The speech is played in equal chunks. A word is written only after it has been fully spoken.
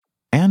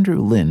Andrew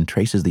Lynn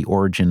traces the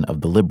origin of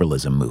the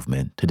liberalism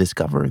movement to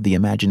discover the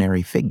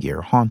imaginary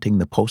figure haunting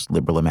the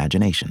post-liberal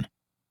imagination.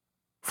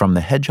 From the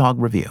Hedgehog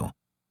Review,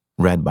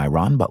 read by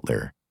Ron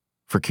Butler,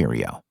 for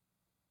Curio.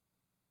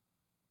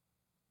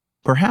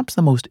 Perhaps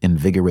the most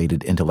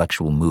invigorated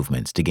intellectual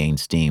movements to gain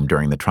steam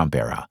during the Trump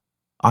era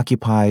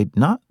occupied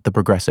not the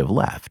progressive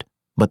left,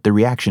 but the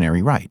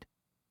reactionary right.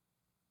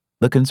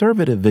 The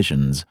conservative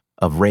visions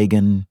of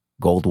Reagan,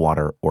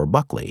 Goldwater, or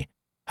Buckley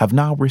have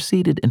now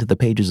receded into the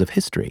pages of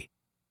history,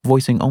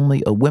 voicing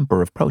only a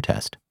whimper of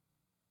protest.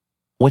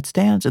 What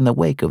stands in the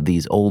wake of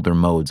these older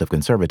modes of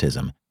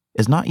conservatism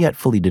is not yet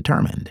fully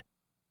determined,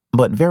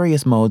 but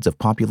various modes of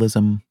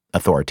populism,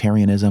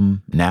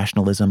 authoritarianism,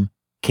 nationalism,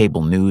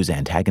 cable news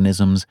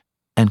antagonisms,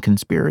 and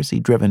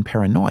conspiracy-driven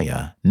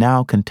paranoia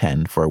now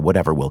contend for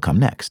whatever will come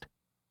next.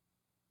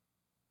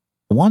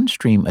 One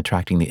stream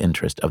attracting the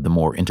interest of the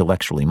more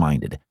intellectually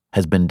minded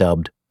has been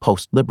dubbed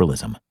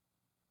post-liberalism.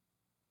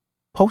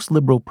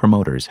 Post-liberal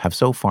promoters have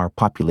so far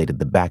populated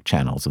the back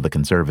channels of the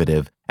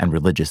conservative and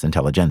religious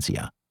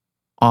intelligentsia,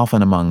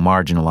 often among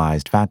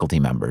marginalized faculty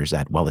members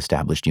at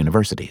well-established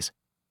universities.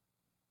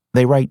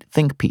 They write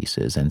think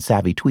pieces and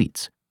savvy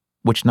tweets,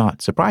 which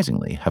not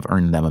surprisingly have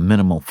earned them a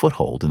minimal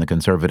foothold in the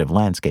conservative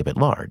landscape at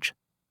large.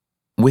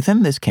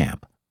 Within this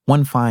camp,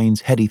 one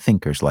finds heady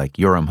thinkers like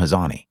Yoram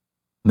Hazani,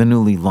 the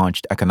newly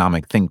launched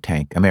economic think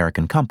tank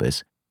American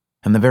Compass,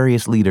 and the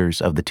various leaders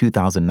of the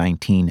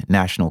 2019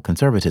 National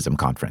Conservatism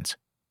Conference,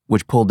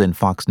 which pulled in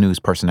Fox News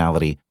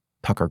personality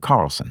Tucker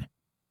Carlson.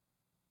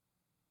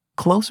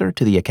 Closer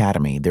to the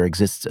academy, there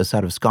exists a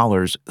set of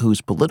scholars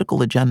whose political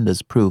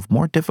agendas prove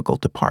more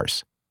difficult to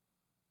parse.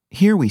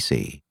 Here we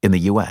see, in the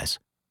U.S.,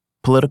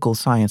 political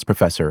science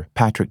professor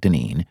Patrick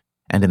Deneen,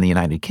 and in the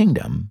United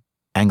Kingdom,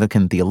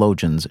 Anglican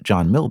theologians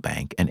John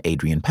Milbank and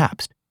Adrian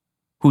Pabst,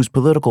 whose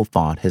political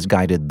thought has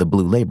guided the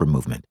Blue Labor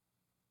movement.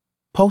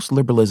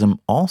 Post-liberalism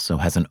also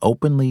has an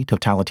openly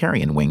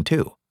totalitarian wing,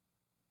 too.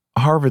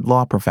 Harvard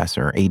law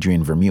professor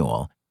Adrian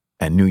Vermeule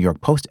and New York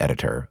Post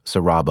editor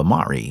Sohrab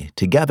Ahmari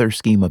together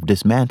scheme of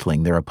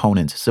dismantling their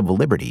opponents' civil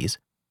liberties,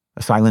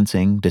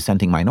 silencing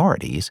dissenting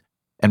minorities,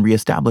 and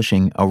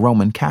reestablishing a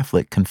Roman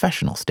Catholic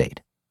confessional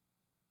state.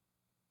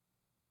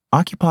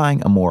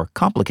 Occupying a more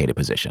complicated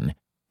position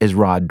is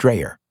Rod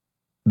Dreher,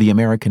 the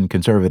American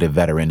conservative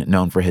veteran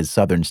known for his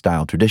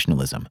Southern-style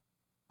traditionalism,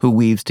 who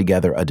weaves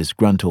together a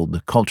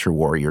disgruntled culture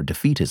warrior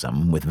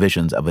defeatism with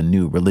visions of a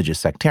new religious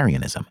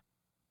sectarianism.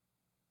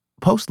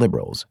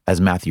 Post-liberals, as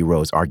Matthew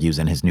Rose argues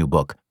in his new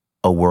book,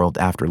 A World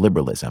After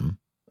Liberalism,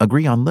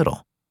 agree on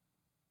little.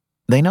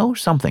 They know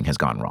something has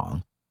gone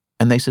wrong,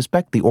 and they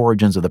suspect the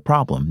origins of the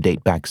problem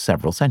date back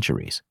several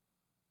centuries.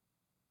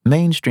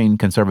 Mainstream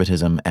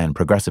conservatism and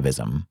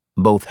progressivism,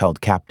 both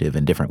held captive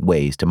in different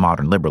ways to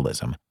modern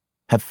liberalism,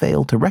 have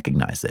failed to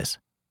recognize this.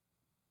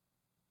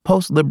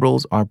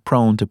 Post-liberals are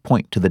prone to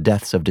point to the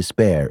deaths of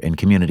despair in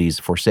communities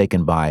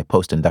forsaken by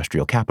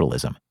post-industrial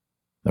capitalism,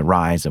 the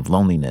rise of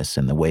loneliness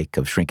in the wake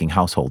of shrinking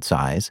household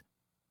size,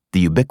 the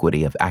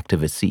ubiquity of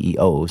activist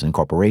CEOs and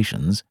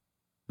corporations,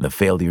 the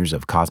failures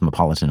of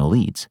cosmopolitan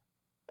elites,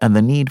 and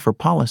the need for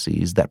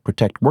policies that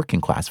protect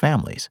working-class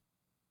families.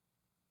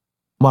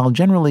 While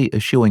generally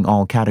eschewing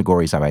all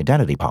categories of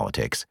identity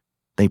politics,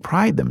 they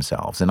pride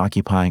themselves in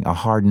occupying a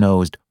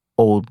hard-nosed,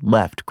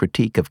 old-left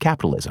critique of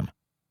capitalism,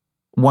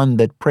 one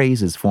that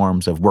praises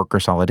forms of worker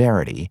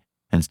solidarity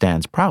and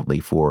stands proudly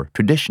for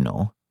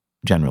traditional,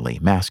 generally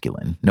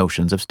masculine,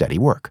 notions of steady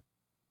work.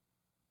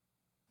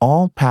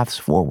 All paths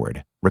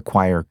forward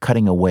require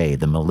cutting away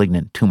the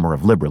malignant tumor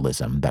of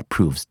liberalism that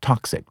proves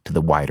toxic to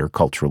the wider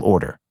cultural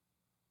order.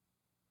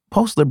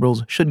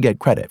 Post-liberals should get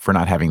credit for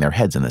not having their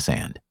heads in the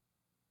sand.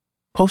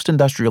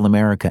 Post-industrial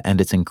America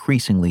and its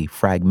increasingly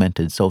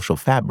fragmented social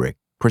fabric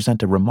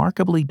present a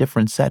remarkably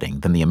different setting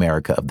than the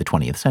America of the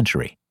 20th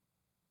century.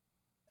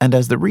 And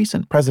as the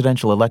recent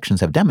presidential elections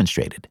have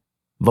demonstrated,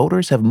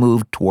 voters have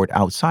moved toward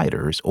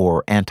outsiders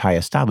or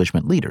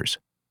anti-establishment leaders.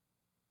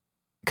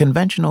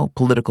 Conventional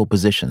political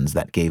positions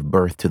that gave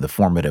birth to the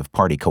formative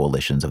party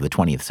coalitions of the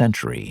 20th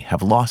century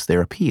have lost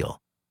their appeal.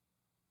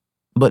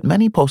 But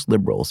many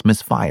post-liberals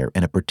misfire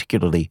in a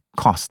particularly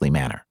costly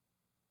manner.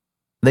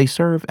 They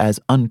serve as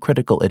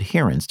uncritical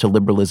adherents to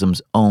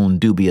liberalism's own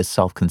dubious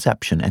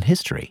self-conception and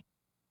history.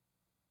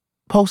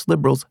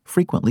 Post-liberals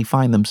frequently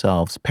find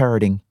themselves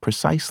parroting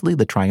precisely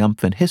the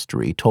triumphant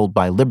history told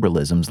by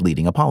liberalism's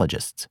leading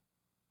apologists.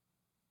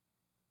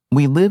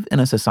 We live in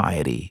a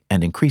society,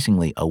 and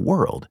increasingly a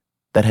world,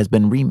 that has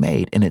been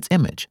remade in its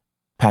image,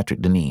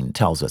 Patrick Deneen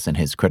tells us in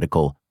his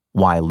critical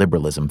Why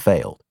Liberalism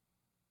Failed.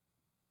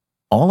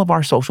 All of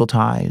our social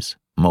ties,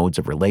 modes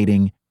of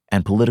relating,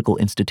 and political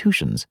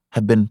institutions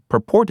have been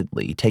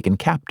purportedly taken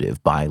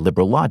captive by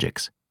liberal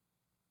logics.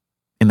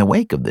 In the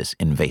wake of this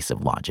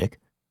invasive logic,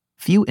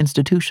 few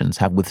institutions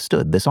have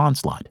withstood this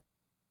onslaught.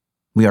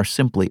 We are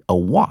simply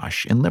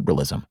awash in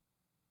liberalism.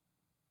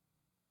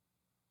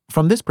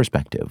 From this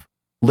perspective,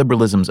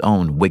 liberalism's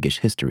own Whiggish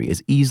history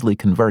is easily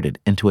converted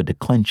into a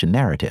declension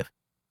narrative.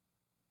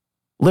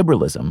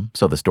 Liberalism,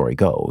 so the story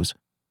goes,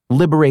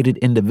 liberated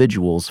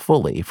individuals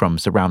fully from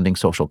surrounding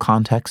social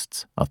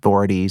contexts,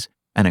 authorities,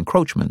 and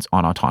encroachments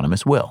on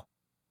autonomous will.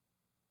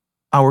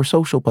 Our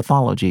social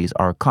pathologies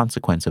are a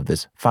consequence of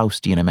this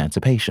Faustian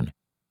emancipation.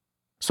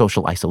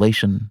 Social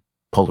isolation,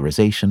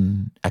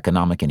 polarization,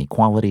 economic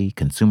inequality,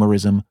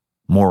 consumerism,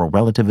 moral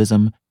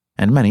relativism,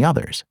 and many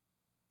others.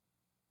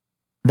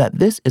 That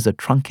this is a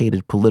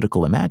truncated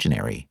political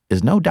imaginary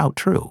is no doubt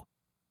true.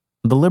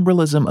 The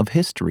liberalism of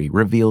history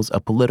reveals a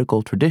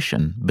political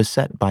tradition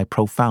beset by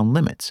profound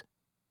limits,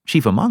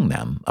 chief among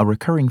them a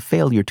recurring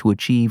failure to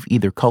achieve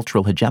either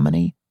cultural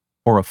hegemony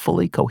or a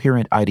fully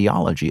coherent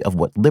ideology of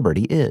what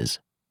liberty is.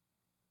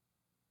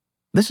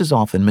 This is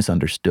often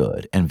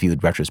misunderstood and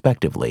viewed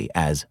retrospectively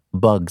as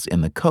bugs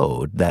in the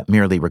code that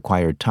merely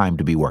required time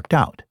to be worked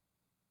out.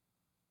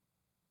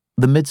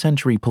 The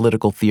mid-century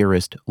political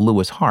theorist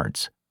Louis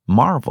Hartz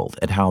marveled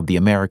at how the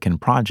American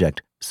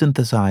project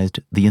synthesized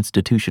the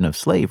institution of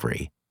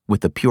slavery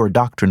with the pure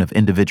doctrine of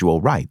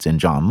individual rights in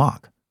John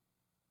Locke.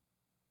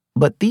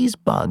 But these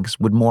bugs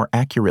would more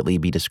accurately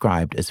be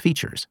described as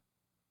features.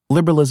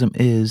 Liberalism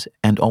is,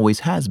 and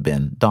always has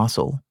been,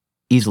 docile,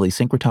 easily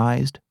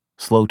syncretized,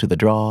 slow to the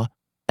draw,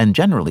 and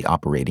generally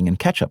operating in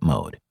catch-up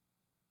mode.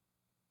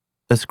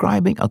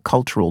 Ascribing a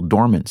cultural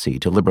dormancy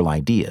to liberal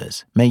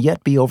ideas may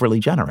yet be overly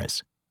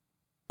generous.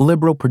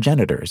 Liberal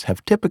progenitors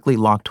have typically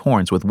locked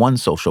horns with one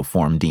social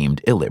form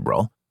deemed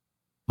illiberal,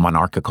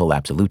 monarchical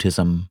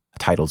absolutism,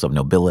 titles of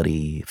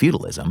nobility,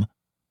 feudalism,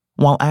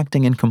 while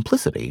acting in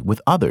complicity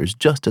with others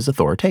just as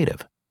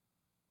authoritative.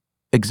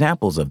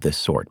 Examples of this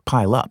sort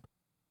pile up.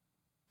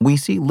 We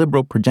see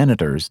liberal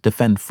progenitors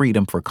defend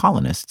freedom for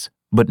colonists,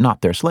 but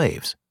not their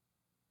slaves,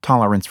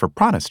 tolerance for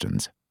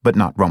Protestants, but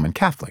not Roman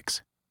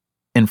Catholics,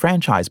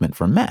 enfranchisement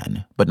for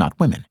men, but not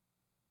women,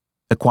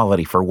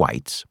 equality for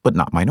whites, but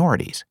not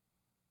minorities,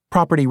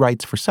 property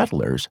rights for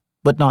settlers,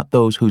 but not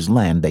those whose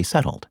land they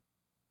settled.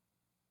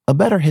 A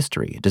better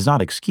history does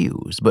not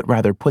excuse, but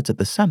rather puts at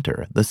the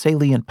center the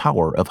salient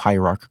power of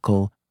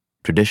hierarchical,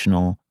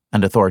 traditional,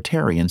 and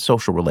authoritarian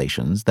social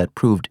relations that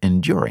proved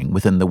enduring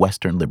within the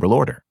Western liberal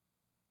order.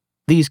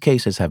 These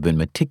cases have been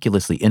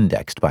meticulously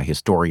indexed by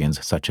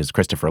historians such as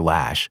Christopher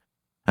Lasch,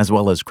 as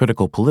well as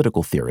critical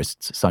political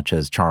theorists such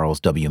as Charles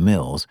W.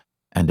 Mills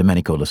and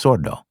Domenico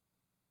Losordo.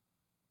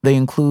 They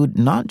include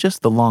not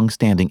just the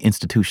long-standing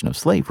institution of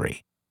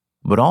slavery,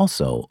 but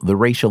also the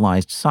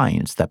racialized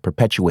science that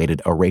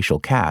perpetuated a racial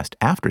caste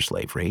after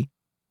slavery,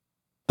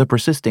 the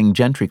persisting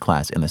gentry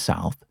class in the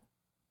South,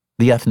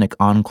 the ethnic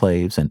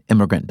enclaves and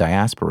immigrant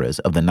diasporas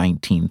of the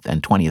 19th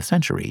and 20th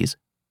centuries,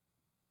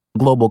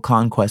 global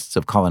conquests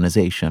of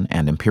colonization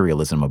and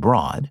imperialism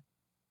abroad,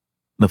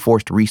 the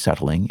forced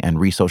resettling and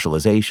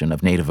resocialization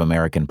of Native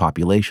American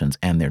populations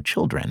and their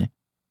children,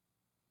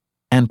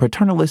 and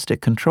paternalistic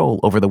control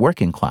over the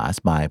working class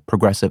by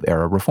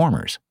progressive-era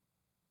reformers.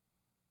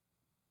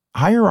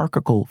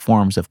 Hierarchical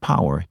forms of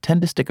power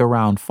tend to stick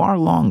around far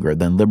longer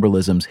than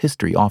liberalism's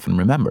history often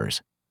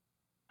remembers,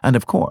 and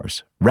of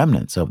course,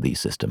 remnants of these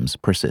systems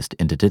persist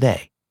into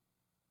today.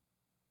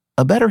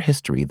 A better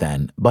history,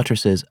 then,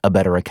 buttresses a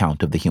better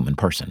account of the human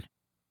person.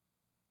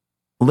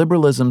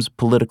 Liberalism's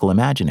political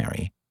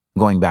imaginary,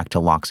 going back to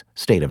Locke's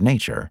State of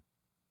Nature,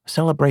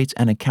 celebrates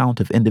an account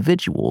of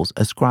individuals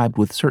ascribed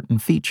with certain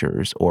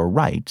features or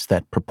rights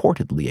that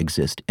purportedly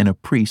exist in a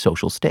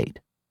pre-social state.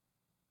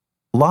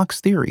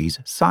 Locke's theories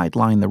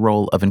sideline the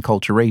role of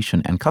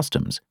enculturation and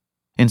customs,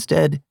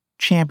 instead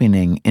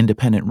championing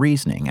independent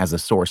reasoning as a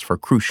source for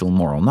crucial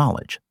moral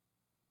knowledge.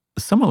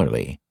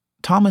 Similarly,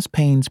 Thomas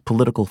Paine's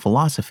political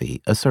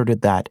philosophy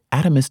asserted that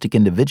atomistic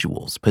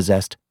individuals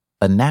possessed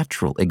a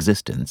natural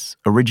existence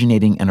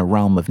originating in a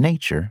realm of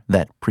nature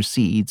that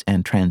precedes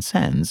and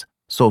transcends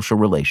social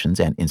relations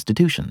and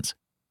institutions.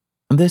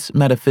 This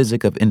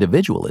metaphysic of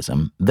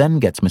individualism then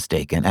gets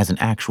mistaken as an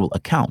actual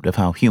account of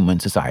how human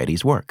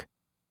societies work.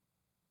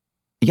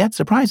 Yet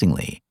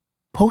surprisingly,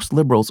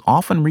 post-liberals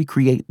often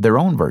recreate their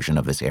own version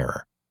of this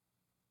error.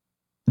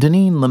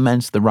 Deneen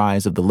laments the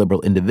rise of the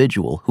liberal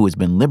individual who has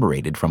been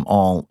liberated from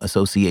all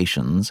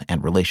associations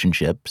and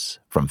relationships,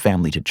 from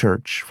family to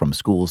church, from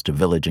schools to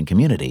village and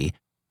community,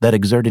 that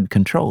exerted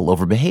control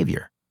over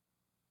behavior.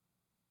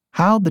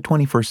 How the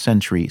 21st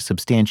century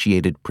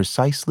substantiated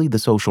precisely the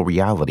social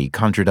reality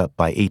conjured up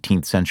by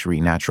 18th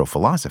century natural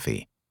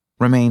philosophy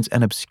remains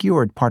an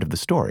obscured part of the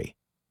story.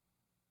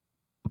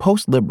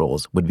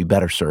 Post-liberals would be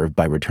better served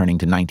by returning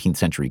to 19th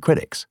century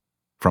critics,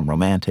 from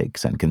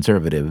romantics and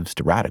conservatives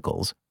to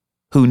radicals,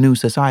 who knew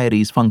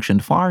societies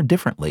functioned far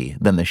differently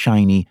than the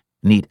shiny,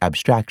 neat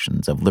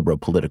abstractions of liberal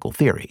political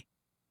theory.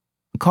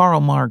 Karl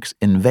Marx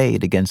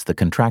inveighed against the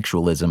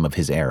contractualism of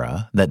his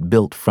era that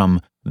built from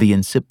the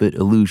insipid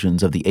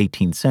illusions of the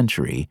 18th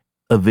century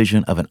a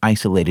vision of an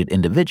isolated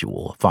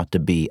individual thought to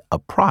be a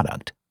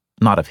product,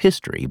 not of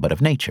history but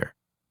of nature.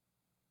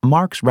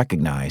 Marx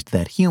recognized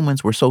that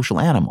humans were social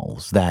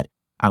animals that,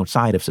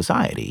 outside of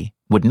society,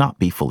 would not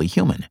be fully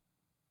human.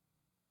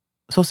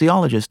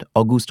 Sociologist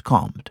Auguste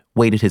Comte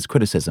weighted his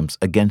criticisms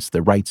against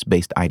the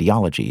rights-based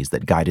ideologies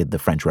that guided the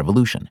French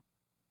Revolution.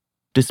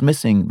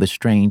 dismissing the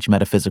strange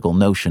metaphysical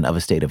notion of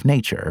a state of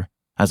nature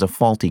as a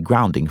faulty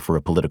grounding for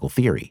a political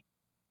theory.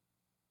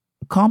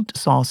 Comte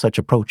saw such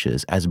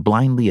approaches as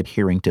blindly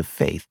adhering to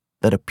faith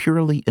that a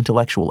purely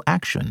intellectual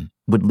action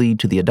would lead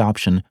to the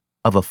adoption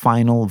of a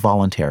final,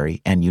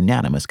 voluntary, and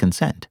unanimous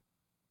consent.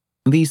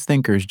 These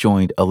thinkers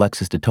joined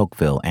Alexis de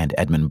Tocqueville and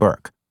Edmund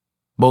Burke,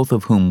 both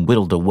of whom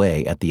whittled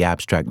away at the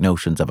abstract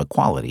notions of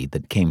equality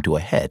that came to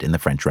a head in the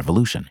French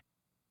Revolution.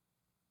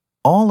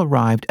 All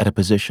arrived at a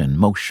position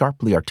most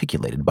sharply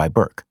articulated by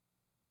Burke.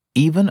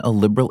 Even a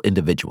liberal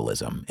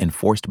individualism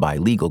enforced by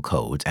legal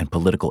codes and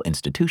political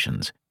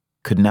institutions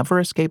could never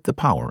escape the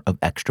power of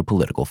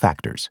extra-political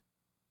factors.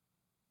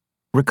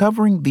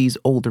 Recovering these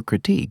older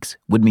critiques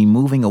would mean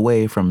moving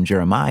away from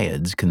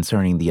Jeremiads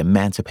concerning the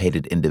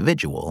emancipated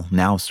individual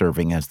now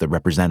serving as the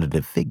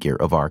representative figure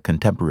of our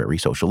contemporary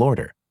social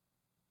order.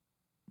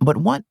 But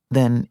what,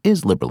 then,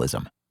 is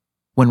liberalism,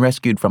 when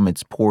rescued from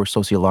its poor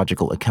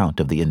sociological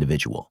account of the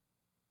individual?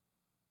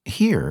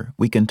 Here,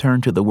 we can turn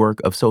to the work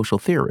of social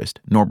theorist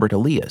Norbert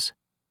Elias.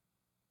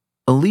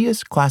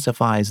 Elias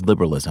classifies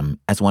liberalism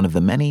as one of the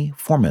many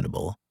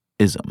formidable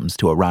isms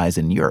to arise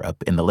in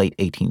Europe in the late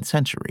 18th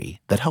century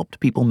that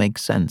helped people make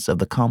sense of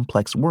the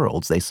complex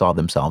worlds they saw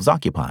themselves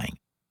occupying.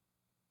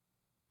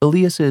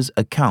 Elias's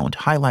account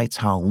highlights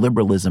how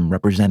liberalism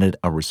represented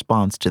a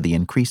response to the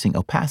increasing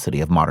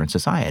opacity of modern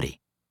society.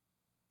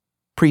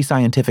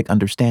 Pre-scientific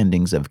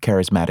understandings of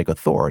charismatic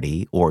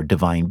authority or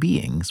divine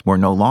beings were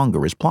no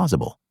longer as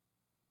plausible.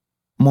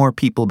 More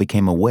people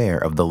became aware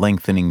of the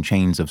lengthening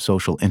chains of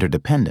social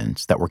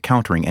interdependence that were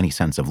countering any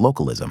sense of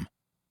localism.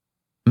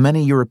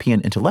 Many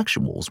European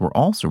intellectuals were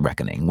also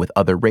reckoning with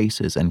other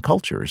races and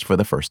cultures for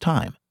the first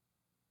time.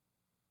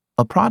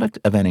 A product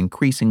of an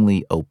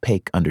increasingly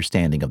opaque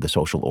understanding of the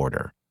social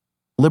order,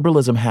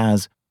 liberalism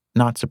has,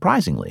 not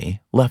surprisingly,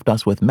 left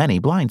us with many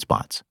blind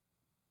spots.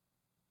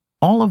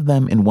 All of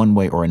them, in one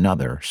way or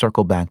another,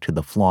 circle back to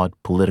the flawed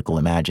political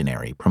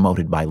imaginary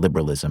promoted by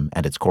liberalism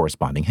and its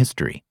corresponding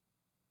history.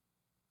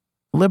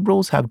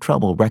 Liberals have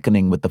trouble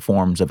reckoning with the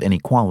forms of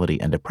inequality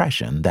and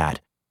oppression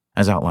that,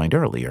 as outlined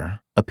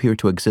earlier, appear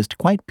to exist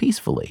quite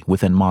peacefully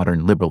within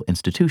modern liberal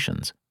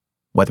institutions,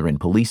 whether in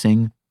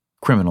policing,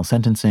 criminal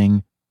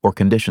sentencing, or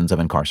conditions of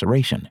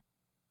incarceration.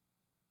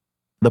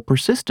 The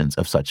persistence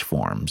of such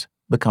forms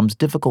becomes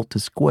difficult to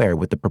square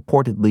with the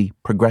purportedly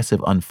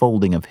progressive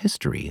unfolding of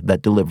history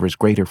that delivers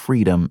greater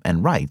freedom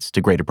and rights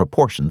to greater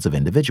proportions of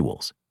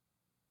individuals.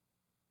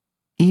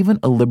 Even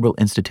a liberal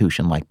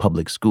institution like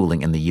public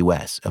schooling in the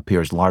U.S.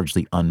 appears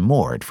largely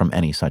unmoored from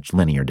any such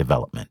linear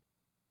development.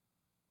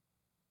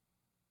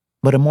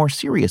 But a more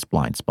serious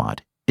blind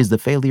spot is the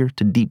failure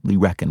to deeply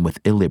reckon with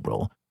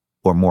illiberal,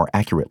 or more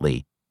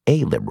accurately,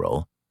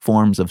 aliberal,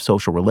 forms of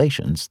social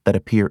relations that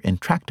appear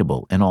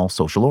intractable in all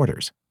social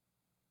orders.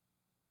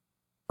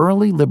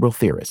 Early liberal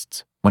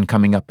theorists, when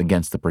coming up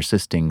against the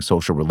persisting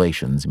social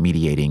relations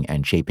mediating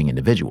and shaping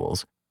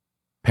individuals,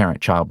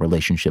 parent-child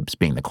relationships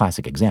being the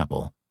classic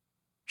example,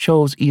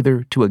 chose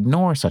either to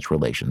ignore such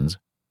relations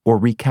or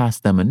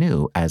recast them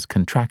anew as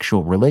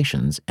contractual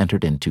relations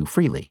entered into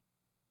freely.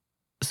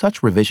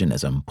 Such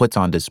revisionism puts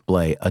on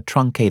display a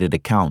truncated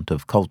account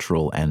of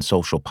cultural and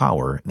social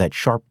power that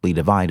sharply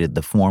divided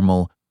the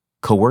formal,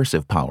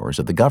 coercive powers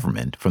of the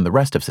government from the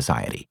rest of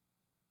society,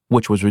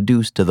 which was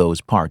reduced to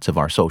those parts of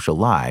our social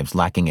lives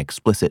lacking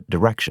explicit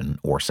direction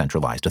or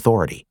centralized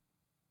authority.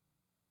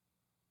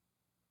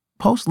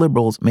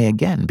 Post-liberals may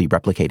again be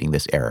replicating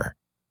this error.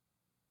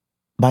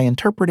 By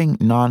interpreting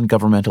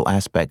non-governmental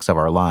aspects of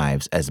our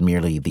lives as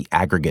merely the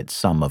aggregate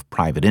sum of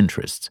private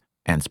interests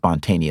and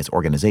spontaneous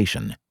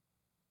organization,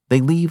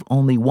 they leave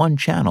only one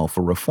channel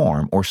for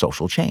reform or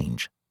social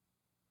change: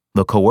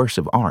 the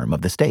coercive arm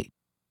of the state.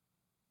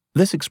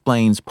 This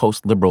explains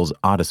post-liberals'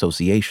 odd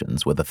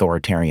associations with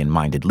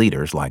authoritarian-minded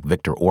leaders like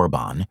Viktor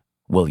Orban,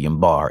 William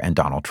Barr, and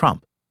Donald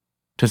Trump,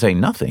 to say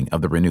nothing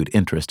of the renewed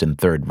interest in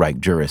Third Reich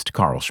jurist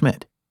Carl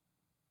Schmitt.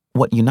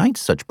 What unites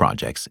such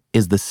projects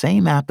is the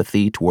same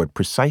apathy toward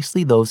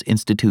precisely those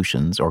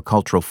institutions or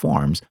cultural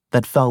forms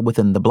that fell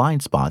within the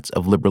blind spots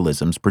of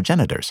liberalism's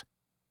progenitors.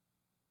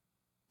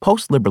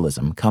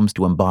 Post-liberalism comes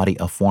to embody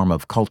a form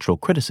of cultural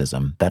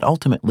criticism that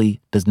ultimately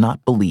does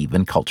not believe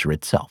in culture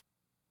itself.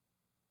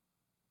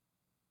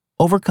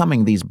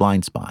 Overcoming these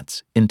blind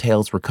spots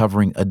entails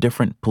recovering a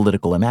different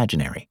political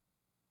imaginary,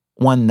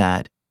 one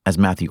that, as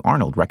Matthew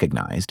Arnold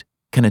recognized,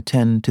 can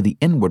attend to the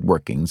inward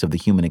workings of the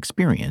human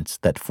experience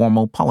that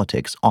formal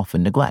politics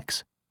often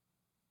neglects.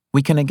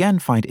 We can again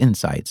find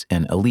insights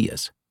in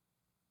Elias.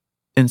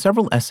 In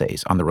several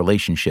essays on the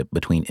relationship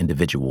between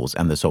individuals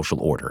and the social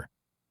order,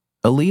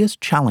 Elias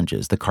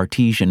challenges the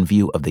Cartesian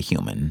view of the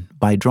human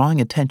by drawing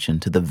attention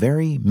to the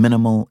very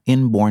minimal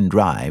inborn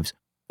drives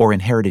or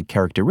inherited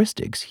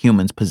characteristics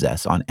humans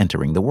possess on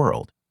entering the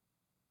world.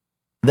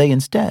 They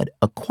instead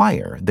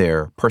acquire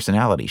their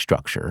personality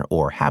structure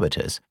or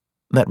habitus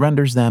that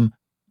renders them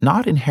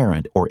not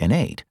inherent or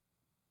innate,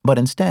 but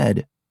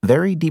instead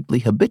very deeply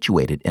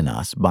habituated in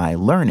us by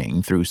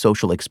learning through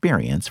social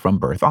experience from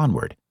birth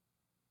onward.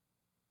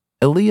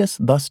 Elias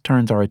thus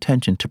turns our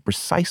attention to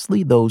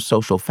precisely those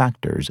social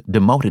factors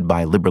demoted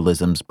by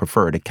liberalism's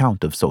preferred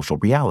account of social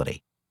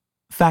reality,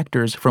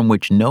 factors from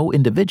which no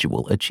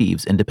individual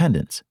achieves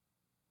independence.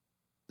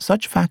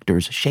 Such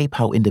factors shape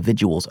how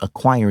individuals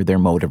acquire their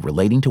mode of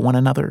relating to one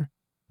another,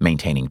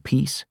 maintaining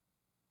peace,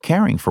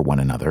 caring for one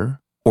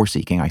another, or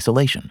seeking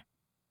isolation.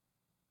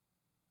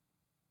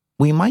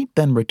 We might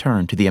then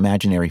return to the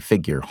imaginary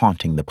figure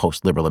haunting the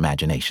post-liberal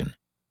imagination.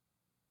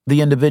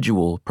 The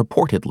individual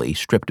purportedly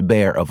stripped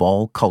bare of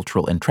all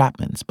cultural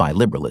entrapments by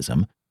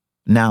liberalism,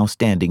 now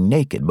standing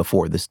naked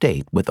before the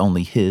state with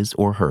only his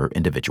or her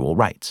individual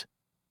rights.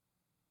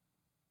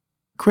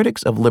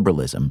 Critics of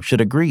liberalism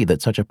should agree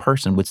that such a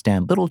person would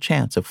stand little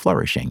chance of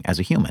flourishing as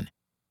a human.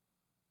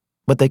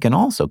 But they can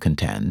also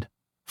contend,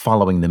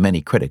 following the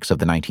many critics of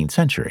the 19th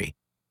century,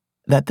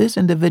 that this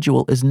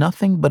individual is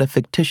nothing but a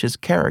fictitious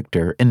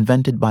character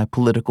invented by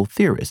political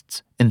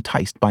theorists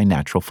enticed by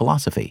natural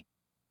philosophy.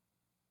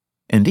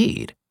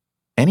 Indeed,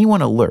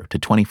 anyone alert to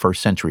 21st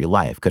century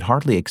life could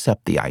hardly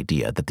accept the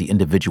idea that the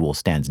individual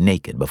stands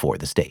naked before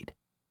the state.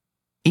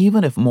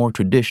 Even if more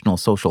traditional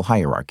social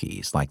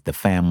hierarchies like the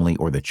family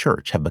or the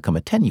church have become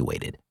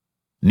attenuated,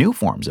 new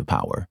forms of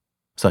power,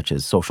 such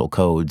as social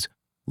codes,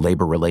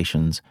 labor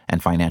relations,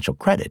 and financial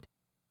credit,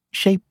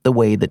 shape the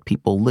way that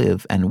people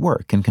live and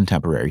work in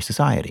contemporary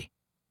society.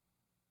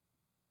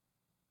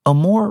 A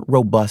more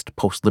robust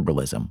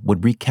post-liberalism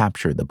would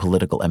recapture the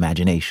political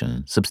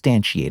imagination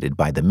substantiated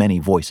by the many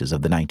voices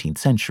of the 19th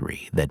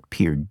century that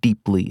peered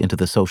deeply into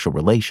the social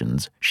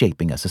relations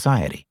shaping a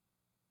society.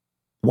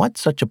 What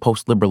such a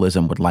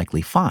post-liberalism would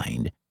likely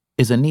find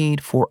is a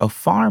need for a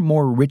far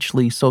more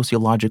richly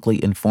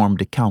sociologically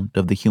informed account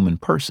of the human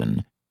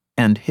person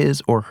and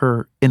his or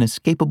her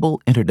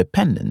inescapable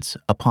interdependence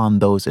upon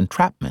those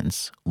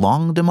entrapments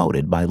long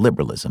demoted by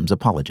liberalism's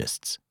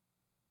apologists.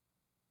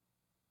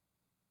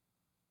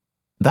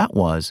 That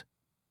was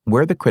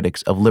Where the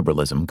Critics of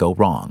Liberalism Go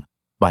Wrong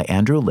by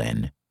Andrew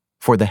Lynn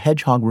for the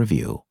Hedgehog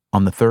Review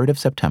on the 3rd of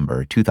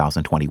September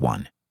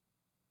 2021.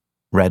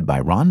 Read by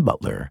Ron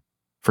Butler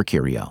for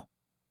Curio.